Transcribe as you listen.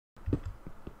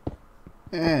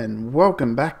And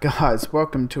welcome back, guys.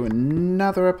 Welcome to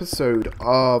another episode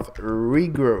of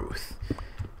Regrowth.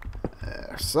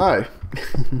 How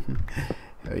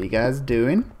are you guys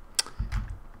doing?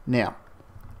 Now,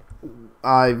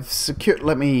 I've secured.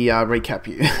 Let me recap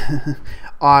you.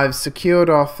 I've secured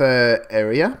off an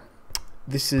area.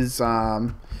 This is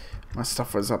my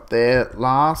stuff was up there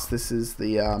last. This is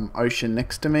the ocean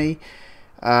next to me.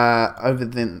 Over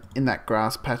then in that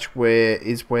grass patch where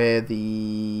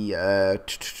the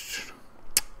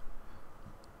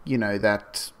you know,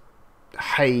 that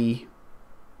hay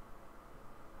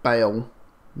bale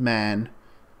man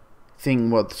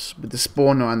thing was with the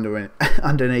spawner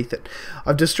underneath it.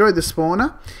 I've destroyed the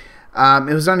spawner.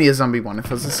 It was only a zombie one. If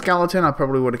it was a skeleton, I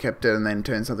probably would have kept it and then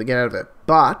turned something out of it.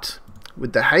 But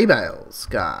with the hay bales,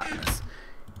 guys,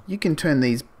 you can turn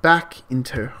these back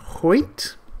into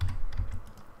wheat.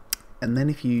 And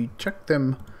then if you chuck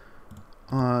them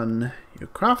on your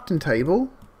crafting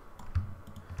table,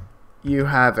 you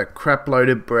have a crap load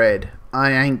of bread.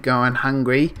 I ain't going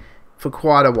hungry for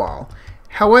quite a while.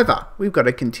 However, we've got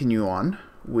to continue on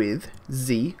with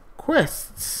the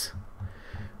quests.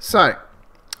 So,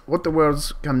 what the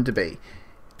world's come to be.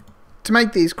 To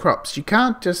make these crops, you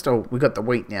can't just... Oh, we got the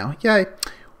wheat now. Yay.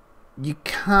 You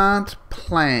can't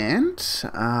plant...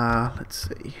 let's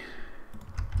see...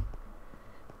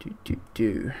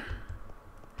 You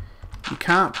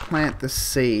can't plant the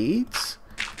seeds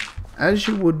as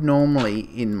you would normally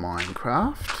in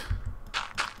Minecraft.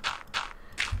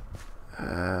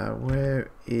 Where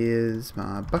is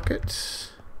my bucket?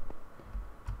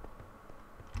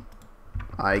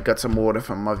 I got some water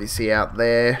from obviously out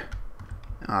there.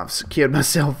 I've secured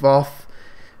myself off.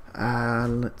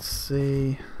 Let's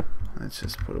see. Let's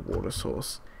just put a water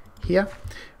source here.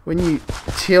 When you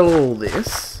till all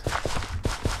this,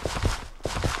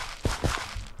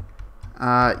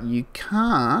 you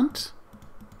can't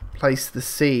place the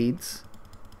seeds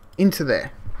into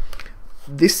there.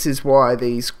 This is why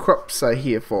these crops are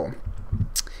here for.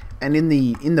 And in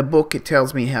the book it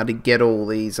tells me how to get all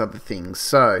these other things.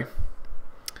 So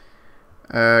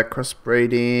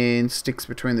crossbreeding, sticks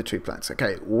between the two plants.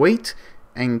 Okay, wheat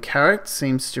and carrot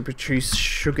seems to produce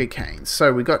sugar cane.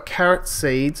 So we got carrot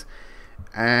seeds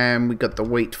and we got the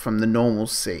wheat from the normal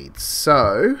seeds.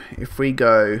 So if we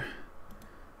go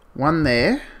one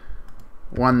there,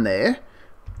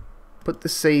 put the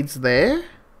seeds there,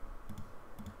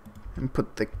 and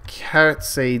put the carrot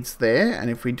seeds there, and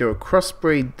if we do a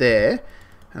crossbreed there,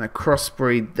 and a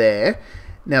crossbreed there,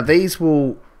 now these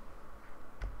will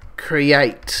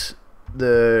create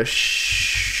the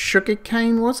sugar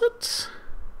cane, was it?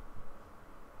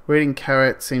 Wheat and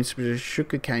carrot seems to be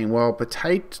sugar cane, while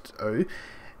potato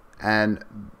and,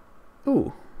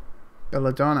 ooh,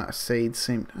 belladonna seeds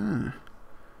seem,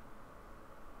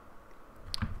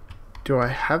 do I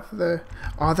have the...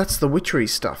 Oh, that's the witchery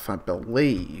stuff, I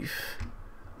believe.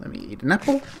 Let me eat an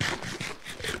apple.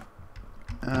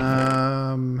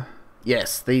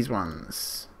 Yes, these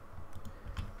ones.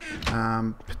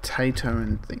 Potato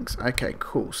and things. Okay,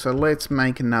 cool. So let's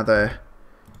make another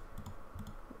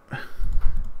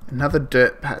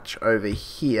dirt patch over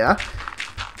here.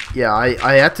 Yeah,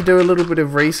 I had to do a little bit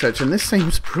of research, and this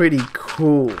seems pretty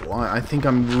cool. I think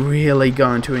I'm really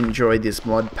going to enjoy this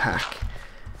mod pack.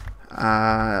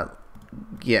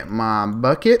 Get my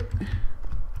bucket,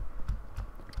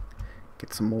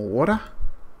 get some more water.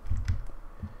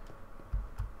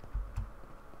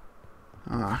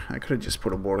 I could have just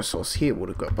put a water source here, would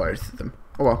have got both of them.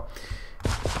 Oh well.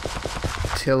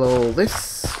 Till all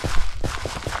this.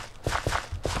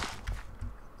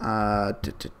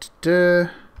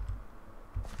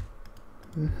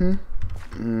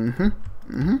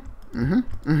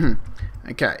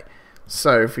 Okay,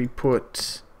 so if we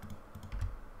put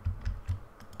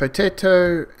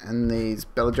potato and these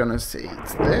belladonna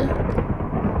seeds there.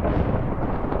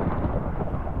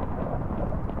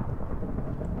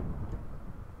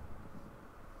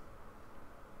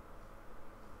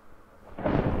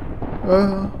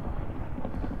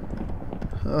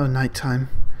 Oh, nighttime.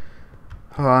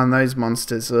 Oh, and those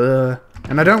monsters. And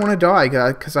I don't want to die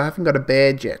because I haven't got a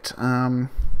bed yet. Let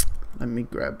me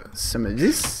grab some of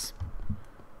this.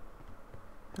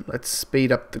 Let's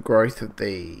speed up the growth of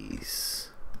these.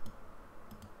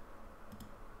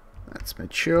 That's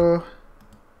mature.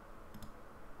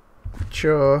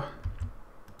 Mature.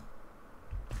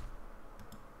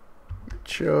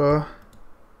 Mature.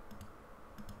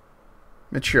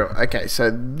 Mature. Okay, so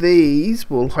these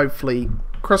will hopefully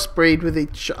crossbreed with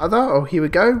each other. Oh, here we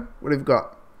go. What have we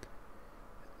got?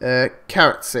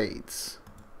 Carrot seeds.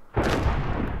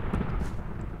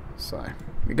 So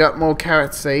We got more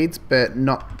carrot seeds, but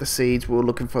not the seeds we were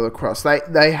looking for the cross.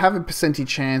 They have a percentage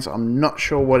chance. I'm not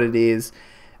sure what it is,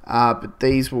 but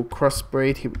these will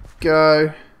crossbreed. Here we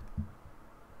go.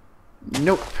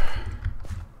 Nope.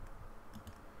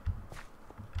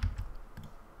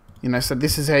 You know, so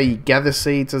this is how you gather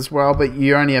seeds as well, but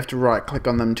you only have to right click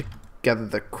on them to gather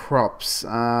the crops.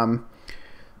 So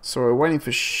we're waiting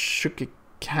for sugar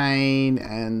cane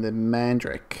and the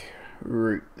mandrake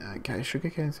root. Okay,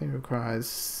 sugarcane seed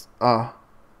requires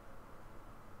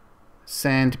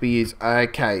sand to be used.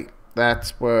 Okay,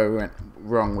 that's where we went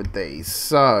wrong with these.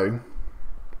 So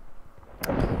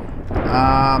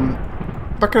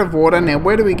bucket of water. Now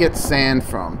where do we get sand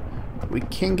from? We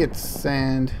can get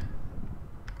sand.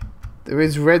 There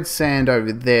is red sand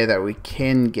over there that we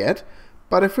can get,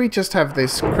 but if we just have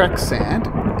this cracked sand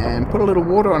and put a little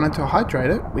water on it to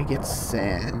hydrate it, we get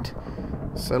sand.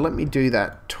 So let me do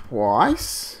that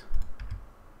twice.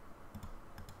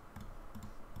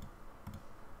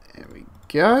 There we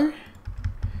go.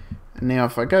 And now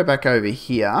if I go back over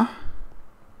here,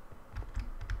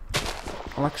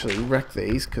 I'll actually wreck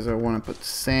these because I want to put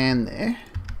sand there.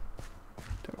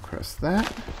 Double cross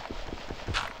that.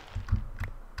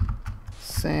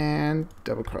 Sand,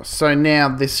 double cross. So now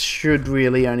this should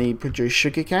really only produce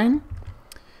sugarcane.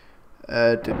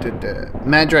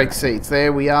 Mandrake seeds.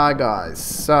 There we are, guys.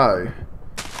 So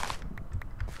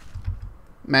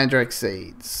mandrake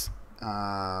seeds.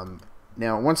 Now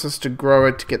it wants us to grow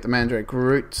it to get the mandrake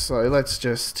root. So let's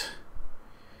just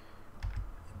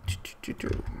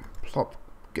plop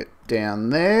it down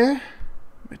there.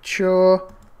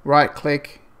 Mature. Right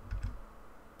click.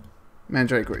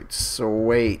 Mandrake root.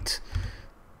 Sweet.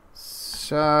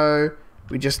 So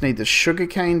we just need the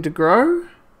sugarcane to grow,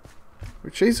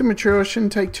 which is mature,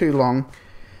 shouldn't take too long.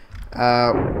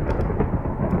 And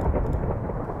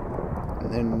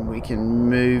then we can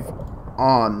move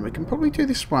on. We can probably do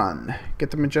this one.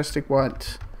 Get the majestic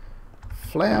white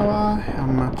flower. How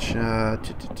much?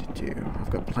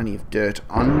 I've got plenty of dirt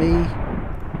on me.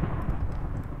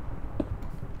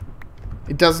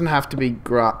 It doesn't have to be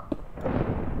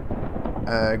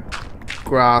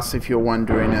grass if you're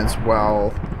wondering as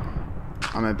well.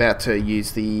 I'm about to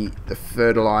use the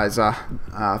fertilizer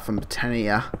from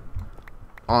Botania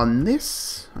on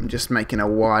this. I'm just making a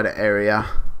wider area.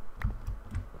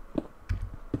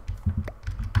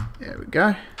 There we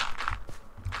go.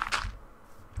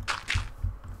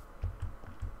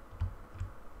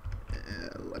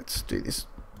 Let's do this.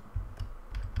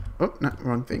 Oh, no,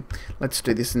 wrong thing. Let's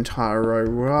do this entire row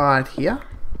right here.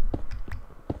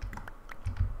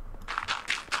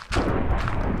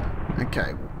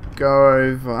 Okay, go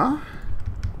over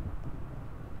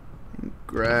and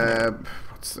grab,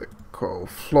 what's it called?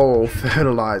 Floral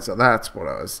fertilizer. That's what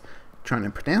I was trying to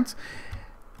pronounce.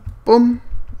 Boom.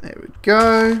 There we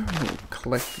go. We'll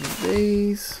collect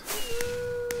these.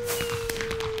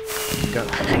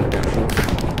 God, I hate that wolf.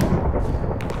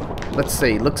 Let's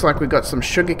see. Looks like we've got some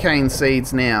sugarcane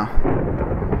seeds now.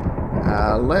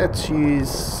 Let's use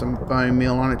some bone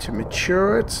meal on it to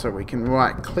mature it, so we can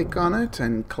right click on it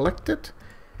and collect it.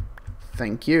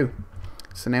 Thank you.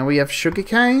 So now we have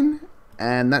sugarcane,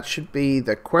 and that should be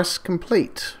the quest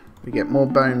complete. We get more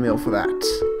bone meal for that.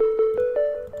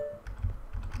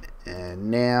 And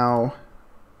now,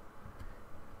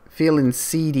 feeling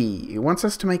seedy. It wants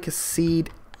us to make a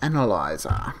seed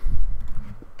analyzer.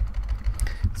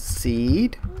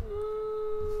 Seed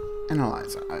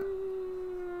analyzer.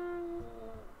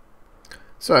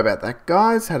 Sorry about that,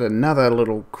 guys. Had another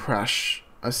little crash.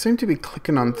 I seem to be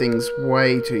clicking on things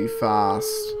way too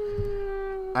fast.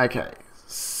 Okay,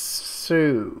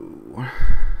 so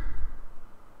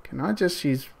can I just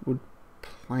use wood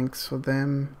planks for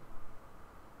them?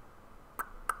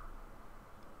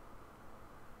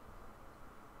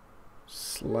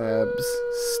 Slabs,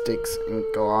 sticks, and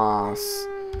glass.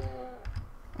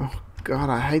 Oh god,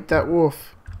 I hate that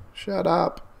wolf. Shut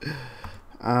up.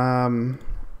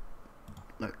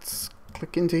 Let's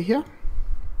click into here.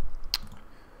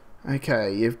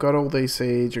 Okay, you've got all these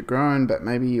seeds, you're growing, but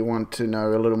maybe you want to know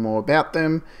a little more about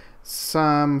them.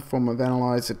 Some form of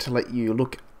analyzer to let you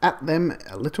look at them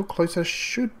a little closer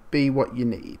should be what you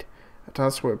need. A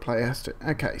task where a player has to...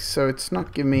 Okay, so it's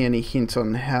not giving me any hints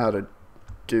on how to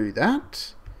do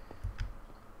that.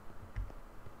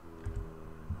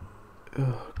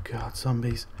 Oh god,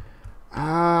 zombies.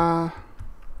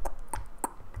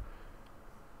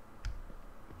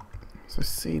 So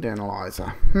seed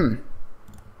analyzer.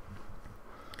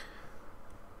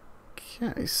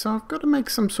 Okay, so I've got to make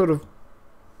some sort of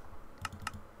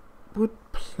wood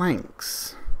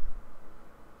planks.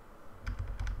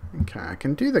 Okay, I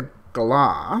can do the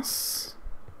glass.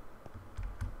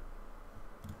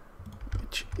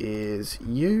 is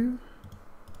you.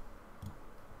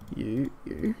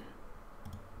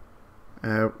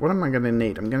 What am I going to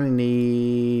need? I'm going to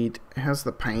need... How's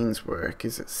the panes work?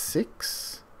 Is it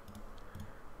 6?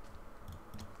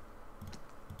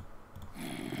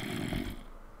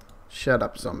 Shut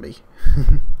up, zombie.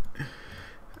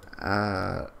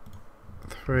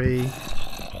 3.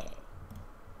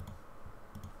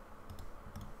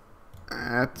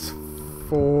 That's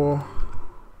 4.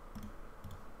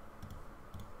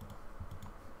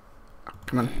 Oh,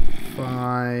 come on.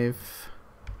 5.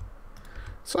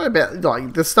 Sorry about,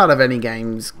 like, the start of any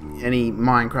games, any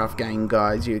Minecraft game,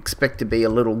 guys, you expect to be a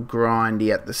little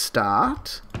grindy at the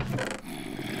start.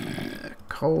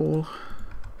 Coal.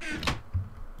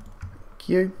 Thank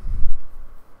you.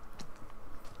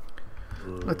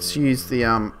 Let's use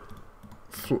the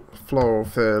floral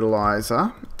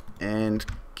fertilizer and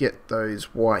get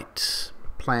those white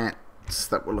plants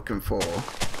that we're looking for.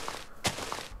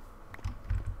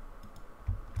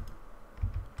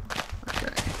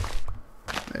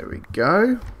 There we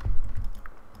go.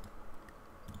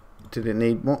 Did it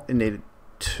need more? It needed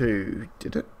 2,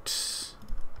 did it?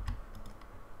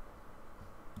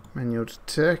 Manual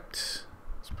detect.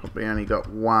 It's probably only got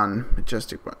 1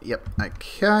 majestic one. Yep,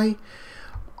 okay.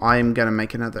 I am going to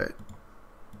make another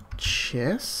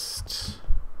chest.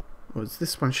 Or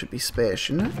this one should be spare,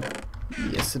 shouldn't it?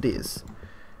 Yes, it is.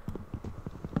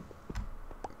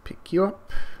 Pick you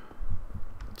up.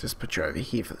 Just put you over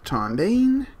here for the time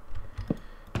being.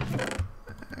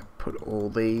 Put all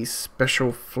these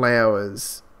special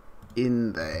flowers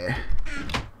in there.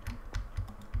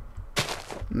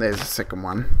 And there's a second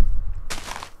one.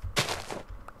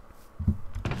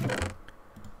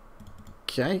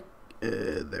 Okay,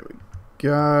 there we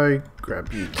go.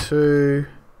 Grab you 2.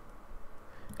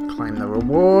 Claim the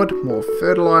reward. More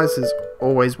fertilizers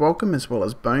always welcome, as well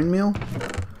as bone meal.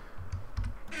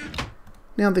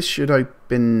 Now this should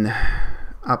open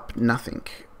up nothing.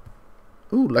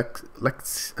 Ooh,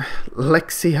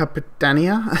 Lexia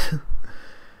Britannia.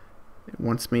 It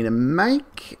wants me to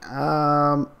make.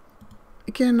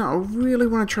 Again, I really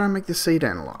want to try and make the seed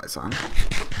analyzer.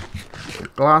 The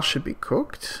glass should be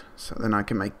cooked, so then I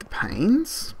can make the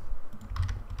panes.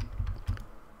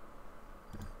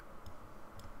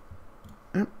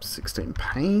 Yep, 16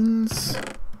 panes.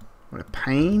 What a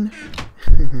pane.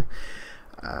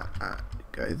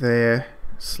 Go there.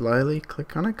 Slowly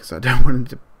click on it because I don't want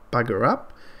it to bugger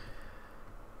up.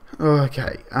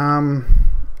 Okay.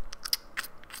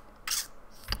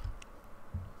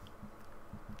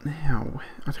 Now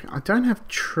I don't have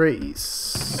trees,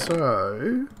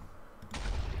 so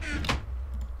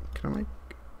can I make?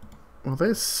 Well,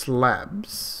 there's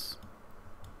slabs.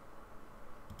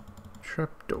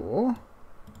 Trapdoor.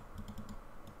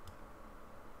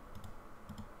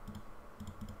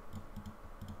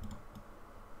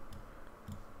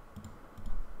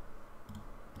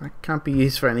 That can't be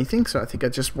used for anything, so I think I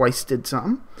just wasted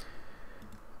some.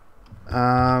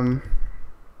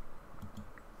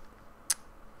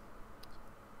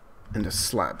 And a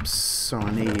slab. So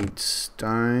I need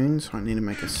stone, so I need to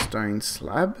make a stone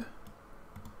slab.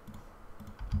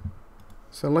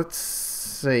 So let's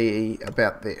see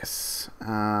about this.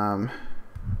 I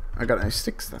got no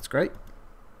sticks, that's great.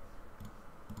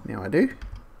 Now I do.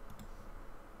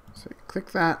 So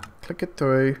click that, click it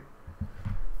through.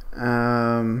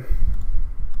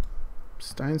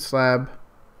 Stone slab,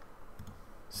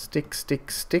 stick.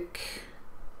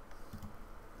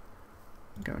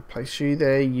 I'm going to place you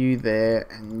there,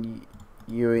 and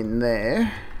you in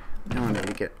there. Now I need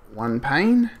to get 1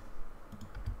 pane.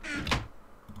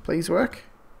 Please work.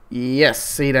 Yes,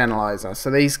 seed analyzer. So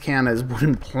these count as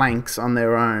wooden planks on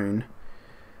their own.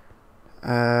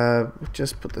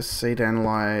 Just put the seed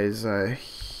analyzer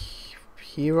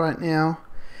here right now.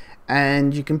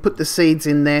 And you can put the seeds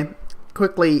in there,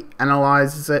 quickly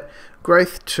analyzes it.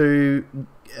 Growth 2,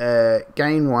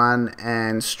 gain 1,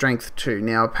 and strength 2.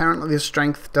 Now apparently the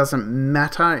strength doesn't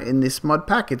matter in this mod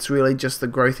pack, it's really just the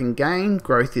growth and gain.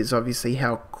 Growth is obviously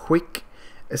how quick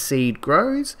a seed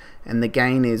grows, and the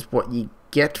gain is what you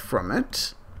get from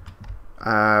it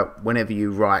whenever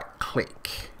you right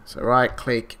click. So right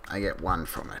click, I get 1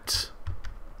 from it.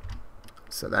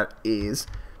 So that is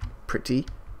pretty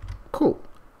cool.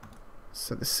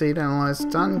 So the seed analyzer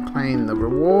done. Claim the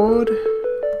reward.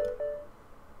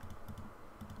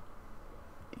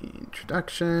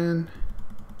 Introduction.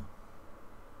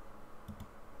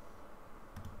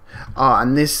 Oh,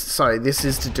 and this, sorry, this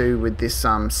is to do with this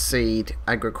seed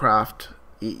agricraft.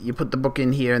 You put the book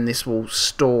in here and this will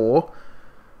store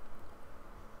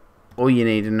all you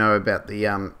need to know about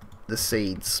the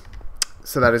seeds.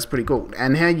 So that is pretty cool.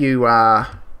 And how you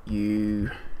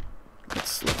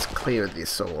clear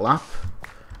this all up.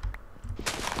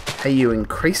 How you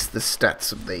increase the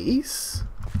stats of these.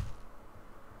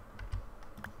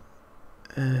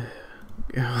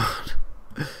 God.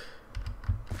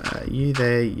 You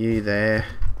there, you there.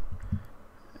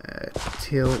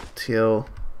 Till.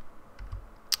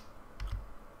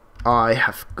 I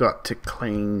have got to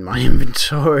clean my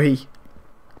inventory.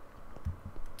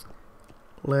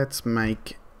 Let's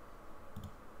make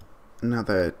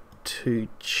another 2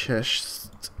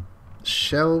 chests,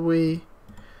 shall we?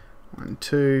 1,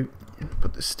 2.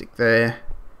 Put the stick there.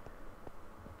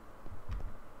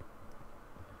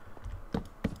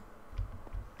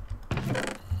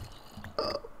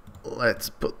 Let's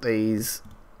put these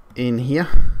in here.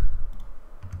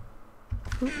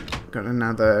 Got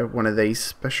another one of these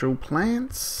special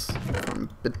plants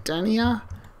from Botania.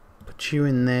 Put you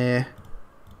in there.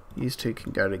 These two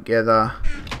can go together.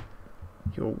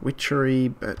 Your witchery,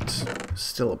 but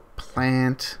still a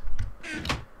plant.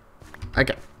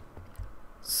 Okay.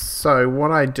 So what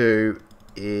I do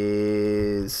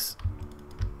is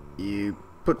you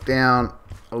put down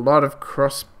a lot of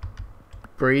cross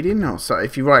breeding. Oh, so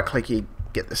if you right click, you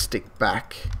get the stick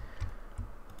back.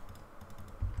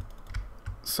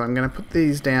 So I'm going to put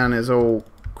these down as all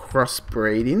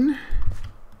crossbreeding.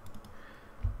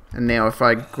 And now if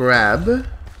I grab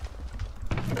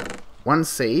one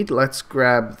seed, let's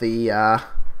grab the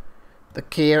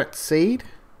carrot seed.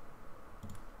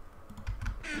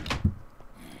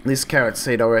 This carrot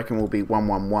seed I reckon will be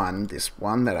 111. This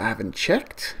one that I haven't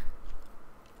checked.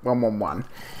 111.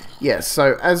 Yeah,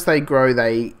 so as they grow,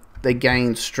 they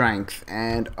gain strength,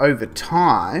 and over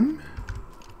time,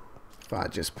 if I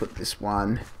just put this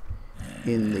one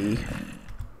in the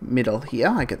middle here,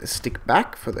 I get the stick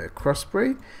back for the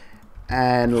crossbreed,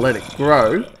 and let it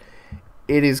grow,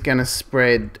 it is going to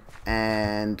spread,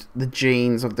 and the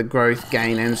genes of the growth,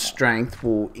 gain, and strength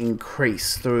will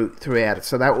increase throughout it.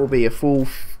 So that will be a full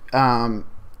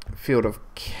field of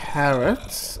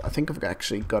carrots. I think I've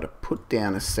actually got to put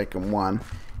down a second one,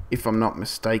 if I'm not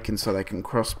mistaken, so they can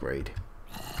crossbreed.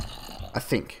 I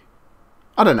think.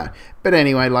 I don't know. But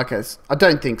anyway, I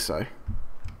don't think so.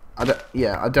 I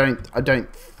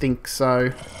don't think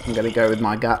so. I'm going to go with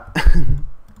my gut.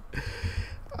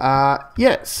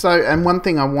 Yeah, so, and one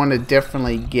thing I want to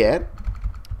definitely get,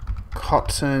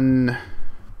 cotton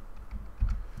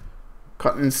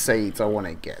seeds I want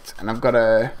to get. And I've got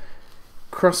to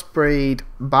crossbreed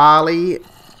barley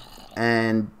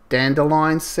and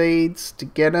dandelion seeds to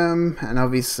get them, and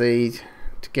obviously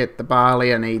to get the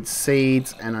barley I need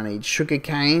seeds and I need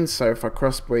sugarcane, so if I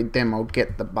crossbreed them I'll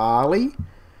get the barley.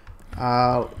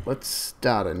 Let's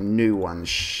start a new one,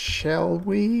 shall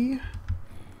we?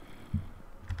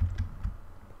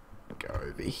 Go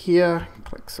over here,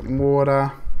 collect some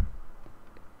water.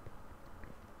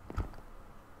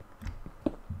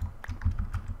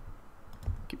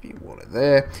 Give you water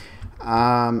there.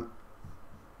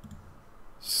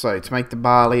 So to make the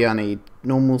barley I need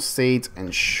normal seeds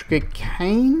and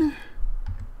sugarcane.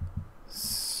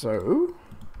 So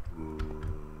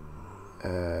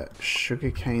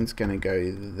sugarcane's gonna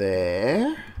go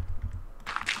there.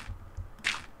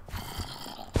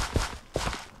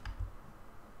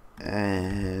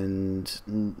 And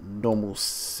normal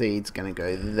seeds gonna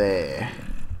go there.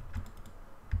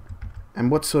 And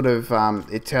what sort of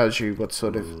it tells you what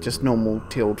sort of just normal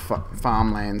tilled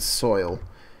farmland soil.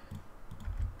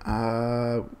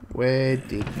 Where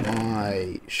did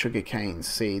my sugarcane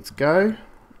seeds go?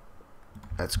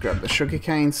 Let's grab the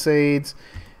sugarcane seeds.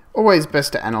 Always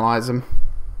best to analyze them.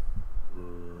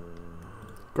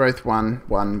 Growth 1,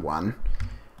 1, 1.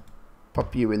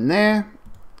 Pop you in there.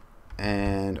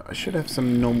 And I should have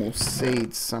some normal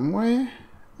seeds somewhere.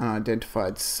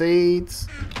 Unidentified seeds.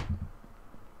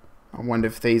 I wonder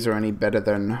if these are any better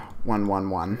than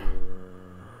 111.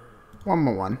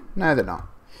 111. No, they're not.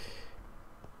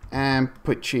 And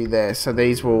put you there. So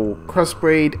these will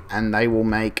crossbreed and they will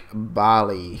make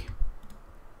barley.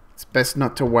 It's best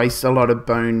not to waste a lot of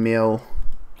bone meal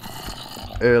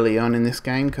early on in this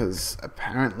game, because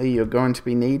apparently you're going to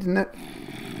be needing it.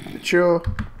 But sure.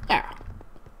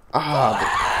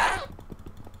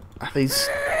 These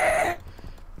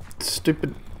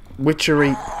stupid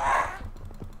witchery.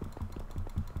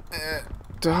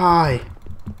 Die.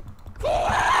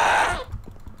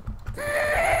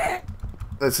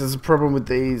 This is a problem with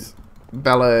these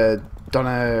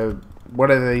belladonna,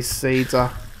 whatever these seeds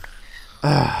are.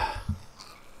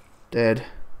 Dead.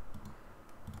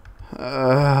 It's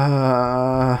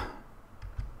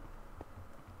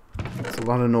a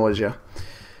lot of nausea.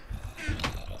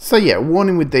 So yeah,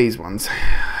 warning with these ones.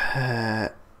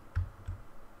 Are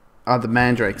the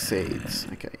mandrake seeds.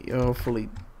 Okay, you're fully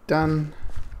done.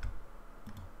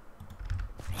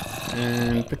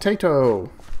 And potato.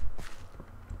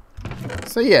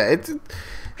 So yeah,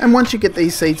 and once you get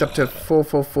these seeds up to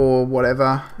 444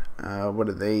 whatever, what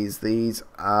are these? These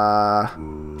are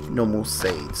normal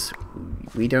seeds.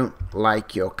 We don't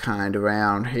like your kind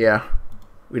around here.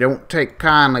 We don't take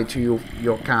kindly to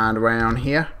your kind around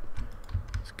here.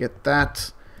 Let's get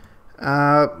that.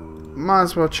 Might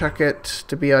as well chuck it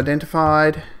to be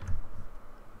identified.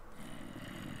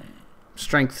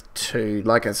 Strength 2.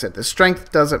 Like I said, the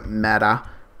strength doesn't matter,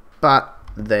 but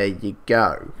there you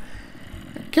go.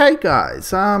 Okay,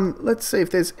 guys. Let's see if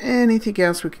there's anything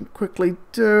else we can quickly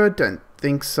do. I don't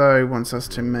think so. Wants us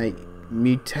to make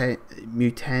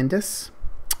mutandus.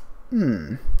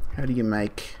 How do you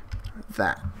make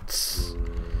that?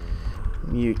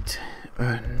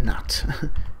 Nut.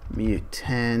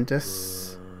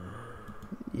 Mutandus.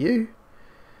 You.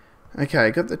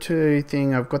 Okay, got the 2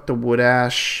 thing. I've got the wood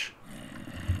ash.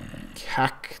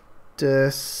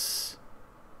 Cactus.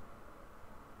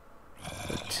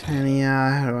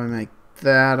 Botania. How do I make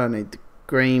that? I need the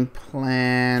green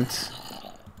plant.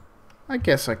 I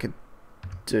guess I could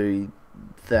do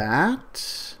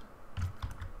that.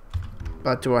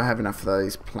 But do I have enough of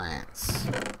those plants?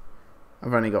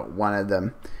 I've only got 1 of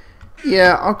them.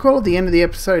 Yeah, I'll call it the end of the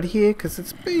episode here because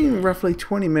it's been roughly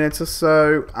 20 minutes or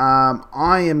so.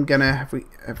 I am gonna have we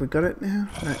got it now?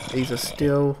 No, these are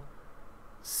still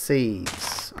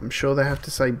seeds. I'm sure they have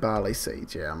to say barley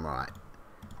seeds. Yeah, I'm right.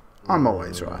 I'm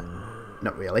always right.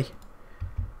 Not really.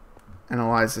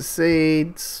 Analyze the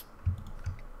seeds.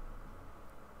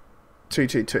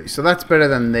 222. So that's better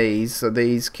than these. So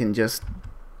these can just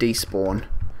despawn.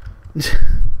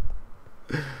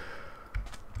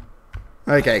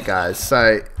 Okay, guys.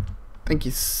 So thank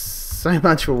you so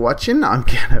much for watching. I'm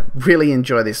gonna really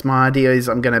enjoy this. My idea is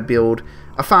I'm gonna build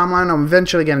a farmland. I'm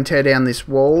eventually gonna tear down this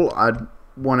wall. I'd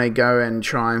want to go and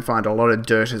try and find a lot of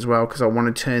dirt as well because I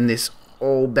want to turn this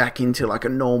all back into like a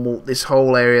normal, this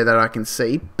whole area that I can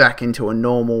see back into a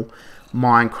normal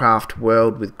Minecraft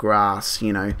world with grass,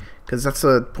 you know, because that's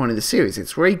the point of the series.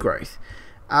 It's regrowth,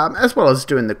 as well as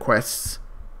doing the quests.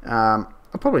 I'll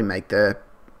probably make the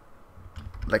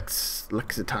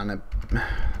Lexitana,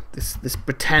 this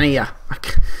Britannia,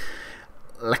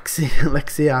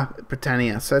 Lexia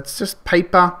Britannia. So it's just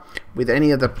paper with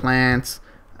any of the plants.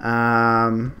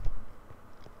 I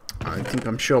think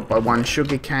I'm short by 1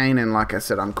 sugar cane, and like I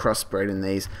said, I'm crossbreeding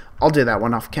these. I'll do that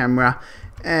one off camera.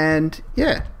 And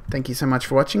yeah, thank you so much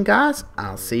for watching, guys.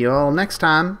 I'll see you all next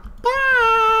time. Bye.